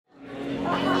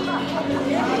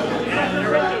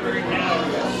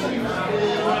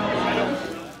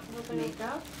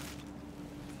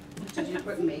Did you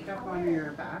put makeup on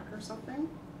your back or something?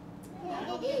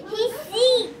 His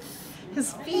feet.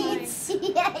 His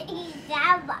feet? Yeah, he's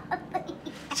a mommy.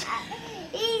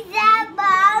 He's a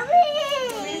mommy.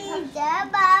 He's a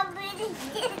mommy.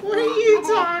 What are you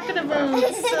talking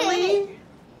about, silly?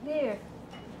 There.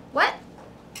 What?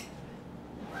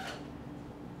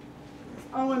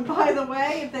 Oh, and by the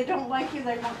way, if they don't like you,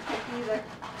 they won't pick either.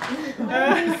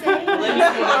 What did you say?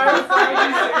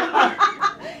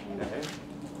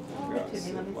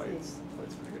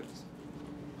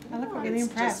 I look really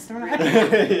impressed, don't I?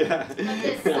 Yeah. On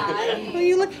this side. Well,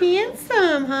 you look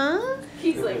handsome, huh?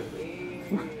 He's like,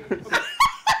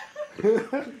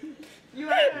 You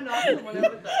are gonna knock someone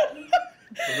over that.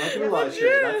 I'm not gonna lie,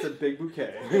 Sherri, that's a big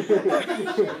bouquet. And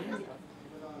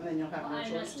then you'll have no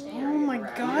choice. Oh my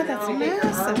God, that's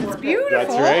massive. It's beautiful.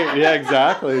 That's right. Yeah,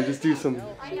 exactly. Just do some.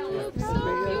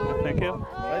 Thank you.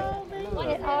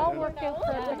 It all worked out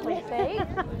perfectly, see?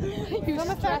 You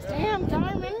almost asked him,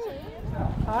 diamond.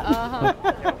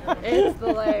 it's the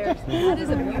layers. That is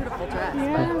a beautiful dress,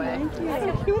 by the way.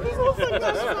 So cute. These little things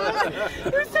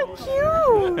are so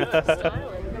cute.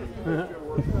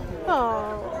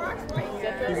 Oh.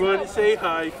 You wanted to say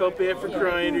hi. You felt bad for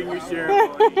crying during your ceremony.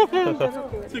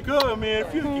 It's like, oh man, I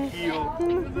feel like a heel.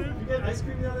 Did you get ice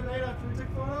cream the other night after we took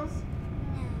photos?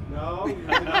 No?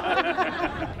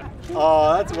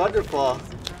 Oh, that's wonderful.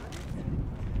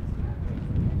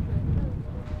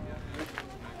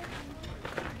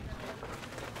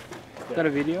 Got a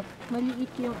video? Go,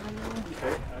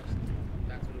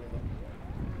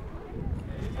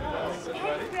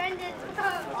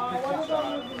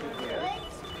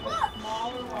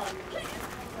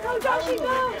 Joshy,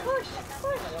 go! Push,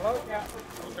 push!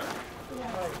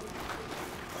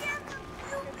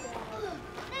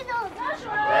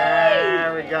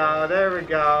 There we go. There we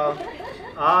go.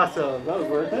 Awesome. That was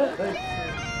worth it. Thanks.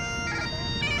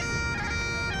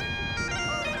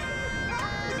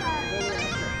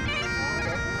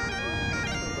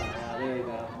 There you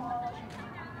go.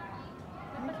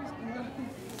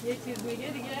 Excuse me,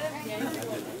 get again.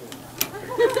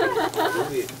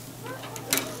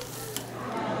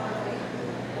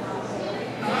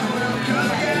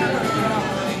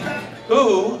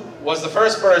 Who was the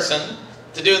first person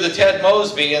to do the Ted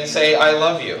Mosby and say, I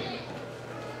love you?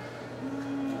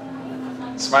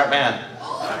 Smart man.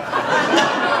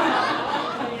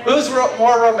 Who's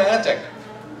more romantic?